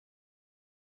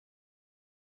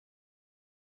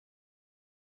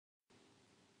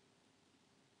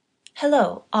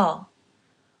Hello, all.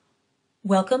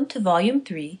 Welcome to Volume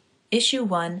 3, Issue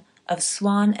 1 of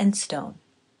Swan and Stone,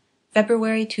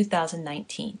 February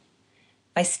 2019,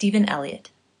 by Stephen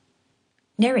Elliott.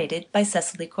 Narrated by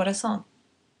Cecily Corazon.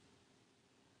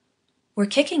 We're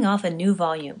kicking off a new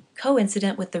volume,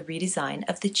 coincident with the redesign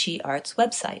of the Qi Arts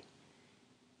website.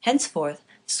 Henceforth,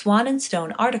 Swan and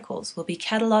Stone articles will be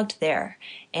cataloged there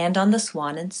and on the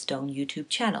Swan and Stone YouTube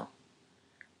channel.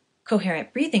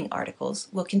 Coherent Breathing articles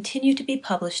will continue to be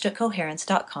published at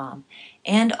coherence.com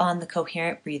and on the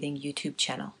Coherent Breathing YouTube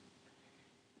channel.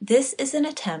 This is an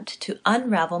attempt to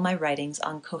unravel my writings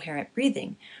on coherent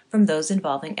breathing from those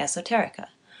involving esoterica,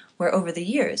 where over the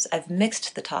years I've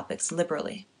mixed the topics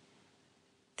liberally.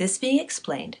 This being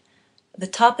explained, the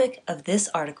topic of this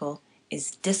article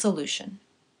is dissolution.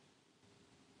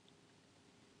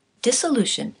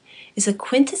 Dissolution is a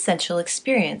quintessential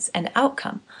experience and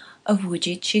outcome of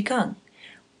Wuji Qi Gong,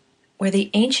 where the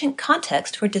ancient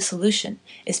context for dissolution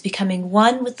is becoming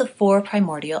one with the four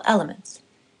primordial elements.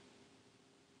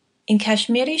 In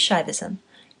Kashmiri Shaivism,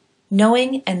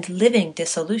 knowing and living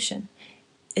dissolution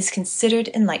is considered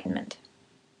enlightenment.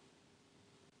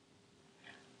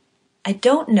 I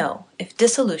don't know if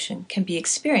dissolution can be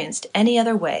experienced any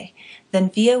other way than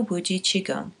via Wuji Qi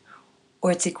Gong,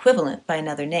 or its equivalent by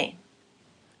another name.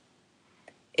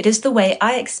 It is the way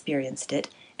I experienced it,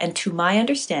 and to my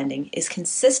understanding is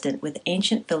consistent with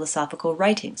ancient philosophical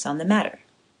writings on the matter.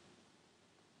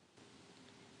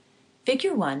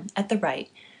 Figure 1 at the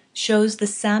right shows the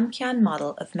Samkhyan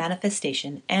model of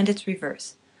manifestation and its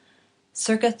reverse,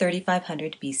 circa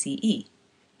 3500 BCE.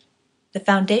 The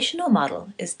foundational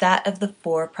model is that of the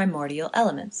four primordial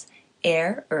elements,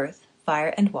 air, earth,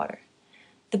 fire, and water,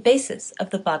 the basis of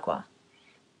the Bagua.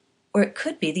 Or it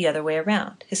could be the other way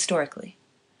around, historically.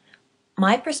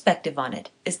 My perspective on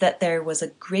it is that there was a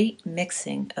great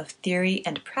mixing of theory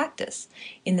and practice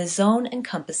in the zone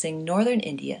encompassing northern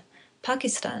India,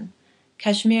 Pakistan,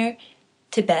 Kashmir,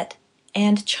 Tibet,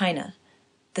 and China,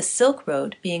 the Silk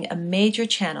Road being a major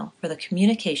channel for the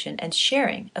communication and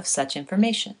sharing of such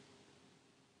information.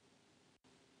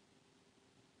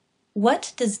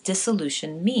 What does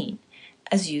dissolution mean,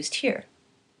 as used here?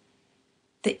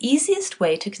 The easiest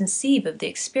way to conceive of the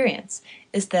experience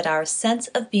is that our sense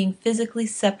of being physically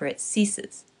separate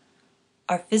ceases.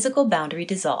 Our physical boundary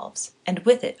dissolves, and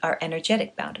with it our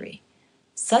energetic boundary,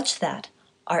 such that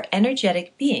our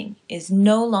energetic being is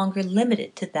no longer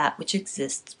limited to that which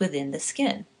exists within the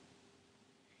skin.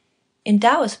 In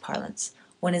Taoist parlance,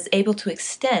 one is able to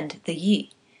extend the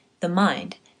Yi, the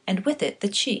mind, and with it the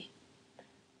Qi.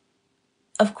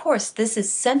 Of course, this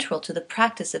is central to the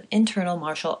practice of internal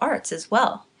martial arts as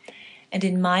well, and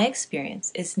in my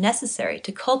experience is necessary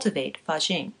to cultivate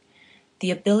Fajing, the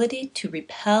ability to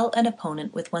repel an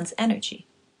opponent with one's energy.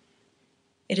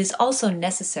 It is also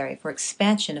necessary for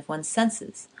expansion of one's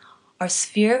senses. Our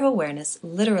sphere of awareness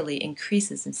literally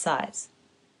increases in size.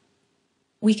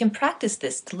 We can practice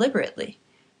this deliberately,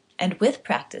 and with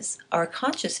practice, our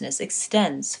consciousness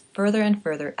extends further and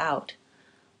further out.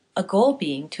 A goal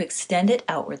being to extend it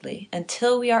outwardly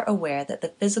until we are aware that the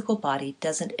physical body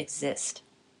doesn't exist.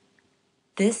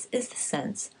 This is the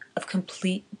sense of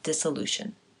complete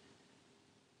dissolution.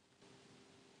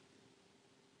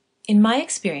 In my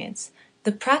experience,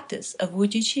 the practice of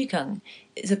Wuji Qi Gong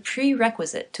is a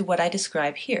prerequisite to what I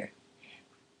describe here.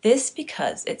 This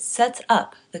because it sets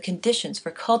up the conditions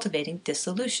for cultivating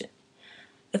dissolution.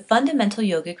 The fundamental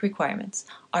yogic requirements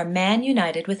are man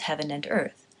united with heaven and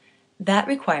earth, that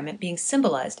requirement being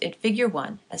symbolized in Figure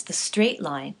 1 as the straight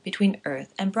line between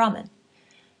earth and Brahman,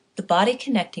 the body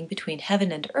connecting between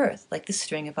heaven and earth like the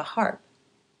string of a harp.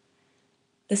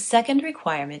 The second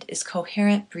requirement is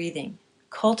coherent breathing,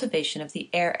 cultivation of the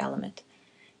air element,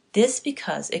 this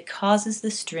because it causes the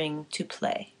string to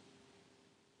play.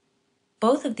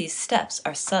 Both of these steps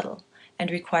are subtle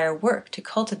and require work to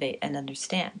cultivate and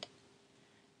understand.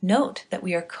 Note that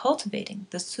we are cultivating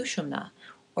the Sushumna,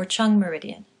 or Chung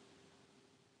meridian.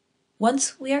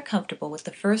 Once we are comfortable with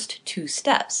the first two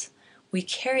steps, we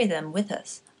carry them with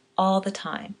us all the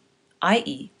time,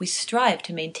 i.e., we strive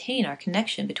to maintain our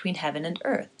connection between heaven and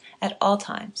earth at all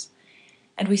times,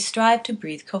 and we strive to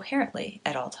breathe coherently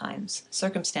at all times,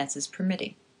 circumstances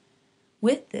permitting.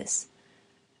 With this,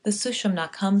 the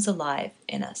Sushumna comes alive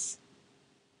in us.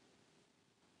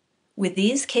 With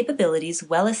these capabilities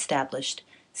well established,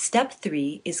 step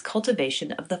 3 is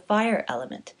cultivation of the fire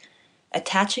element,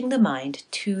 attaching the mind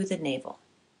to the navel.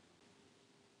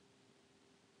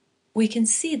 We can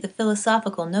see the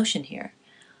philosophical notion here.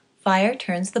 Fire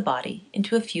turns the body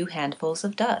into a few handfuls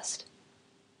of dust.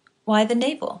 Why the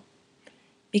navel?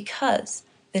 Because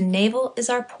The navel is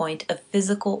our point of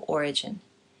physical origin.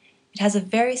 It has a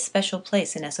very special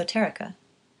place in esoterica.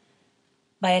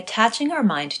 By attaching our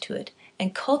mind to it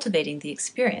and cultivating the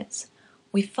experience,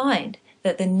 we find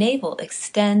that the navel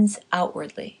extends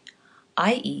outwardly,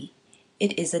 i.e.,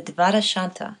 it is a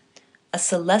Dvarashanta, a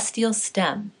celestial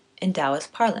stem in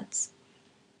Taoist parlance.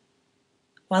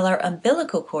 While our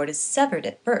umbilical cord is severed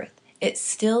at birth, it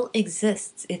still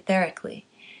exists etherically,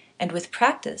 and with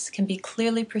practice can be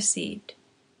clearly perceived.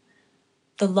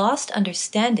 The lost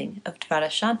understanding of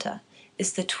Dvarashanta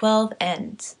is the 12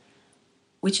 ends,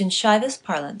 which in Shaivist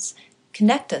parlance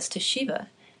connect us to Shiva,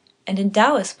 and in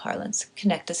Taoist parlance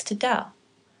connect us to Tao.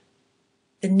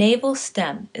 The navel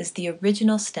stem is the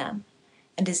original stem,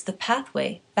 and is the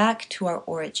pathway back to our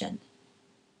origin.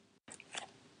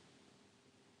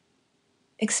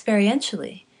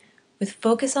 Experientially, with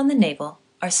focus on the navel,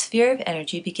 our sphere of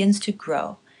energy begins to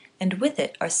grow, and with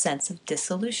it our sense of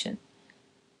dissolution.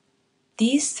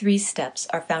 These 3 steps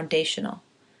are foundational,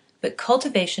 but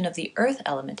cultivation of the earth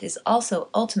element is also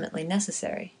ultimately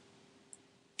necessary.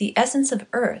 The essence of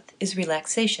earth is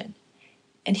relaxation,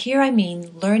 and here I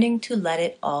mean learning to let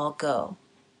it all go,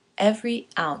 every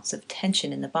ounce of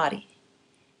tension in the body.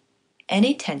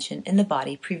 Any tension in the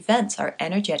body prevents our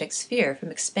energetic sphere from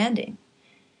expanding.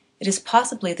 It is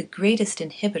possibly the greatest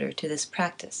inhibitor to this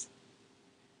practice.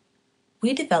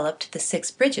 We developed the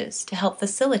 6 bridges to help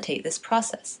facilitate this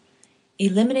process,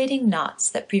 eliminating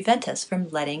knots that prevent us from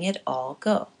letting it all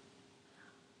go.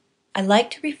 I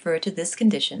like to refer to this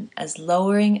condition as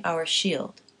lowering our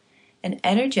shield, an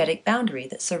energetic boundary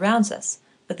that surrounds us,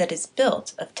 but that is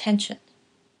built of tension.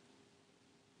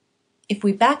 If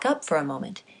we back up for a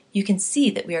moment, you can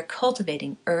see that we are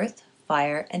cultivating earth,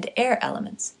 fire, and air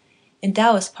elements, in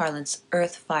Taoist parlance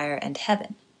earth, fire, and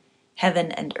heaven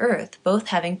and earth both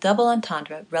having double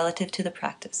entendre relative to the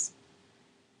practice.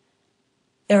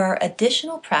 There are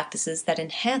additional practices that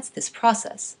enhance this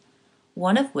process,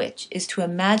 one of which is to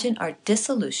imagine our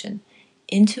dissolution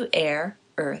into air,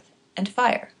 earth, and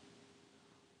fire.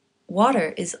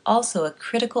 Water is also a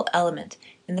critical element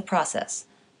in the process,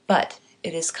 but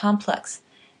it is complex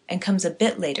and comes a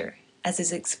bit later, as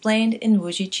is explained in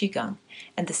Wuji Qi Gong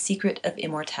and the Secret of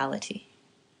Immortality.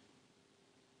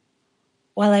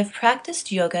 While I've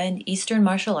practiced yoga and Eastern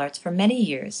martial arts for many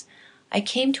years, I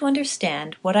came to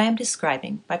understand what I am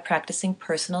describing by practicing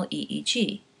personal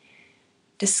EEG,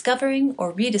 discovering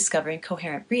or rediscovering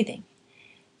coherent breathing,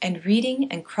 and reading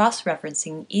and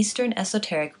cross-referencing Eastern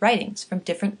esoteric writings from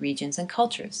different regions and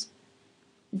cultures.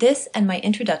 This and my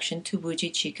introduction to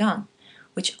Wuji Qi Gong,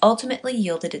 which ultimately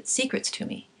yielded its secrets to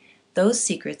me, those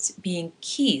secrets being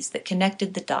keys that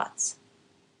connected the dots.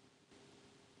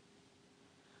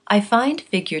 I find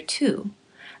Figure 2,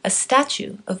 a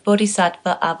statue of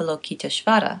Bodhisattva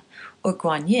Avalokiteshvara, or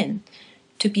Guanyin,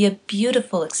 to be a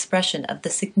beautiful expression of the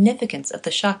significance of the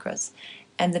chakras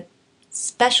and the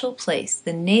special place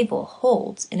the navel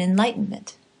holds in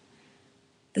enlightenment.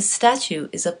 The statue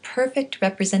is a perfect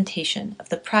representation of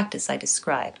the practice I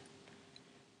describe.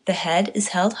 The head is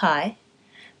held high,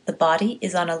 the body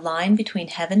is on a line between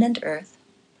heaven and earth,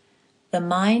 the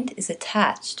mind is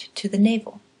attached to the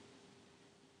navel.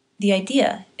 The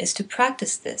idea is to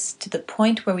practice this to the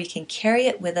point where we can carry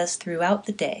it with us throughout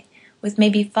the day, with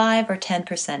maybe 5 or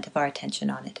 10% of our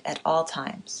attention on it at all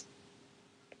times.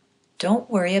 Don't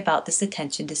worry about this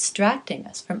attention distracting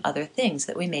us from other things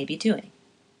that we may be doing.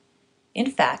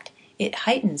 In fact, it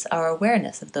heightens our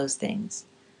awareness of those things.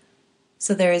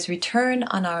 So there is return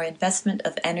on our investment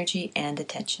of energy and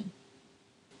attention.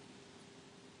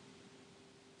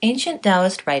 Ancient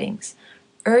Taoist writings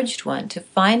urged one to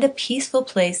find a peaceful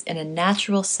place in a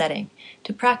natural setting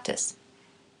to practice.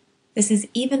 This is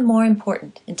even more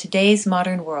important in today's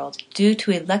modern world due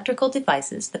to electrical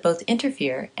devices that both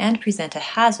interfere and present a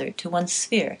hazard to one's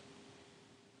sphere.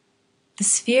 The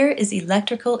sphere is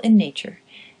electrical in nature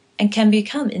and can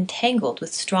become entangled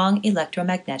with strong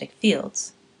electromagnetic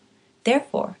fields.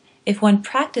 Therefore, if one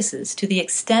practices to the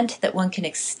extent that one can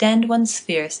extend one's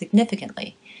sphere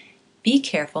significantly, be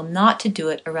careful not to do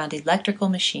it around electrical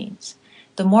machines.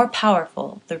 The more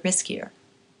powerful, the riskier.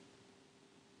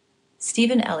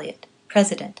 Stephen Elliott,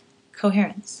 President,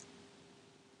 Coherence.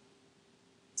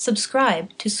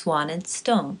 Subscribe to Swan and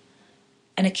Stone,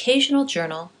 an occasional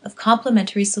journal of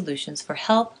complementary solutions for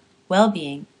health,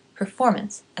 well-being,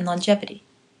 performance, and longevity.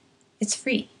 It's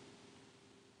free.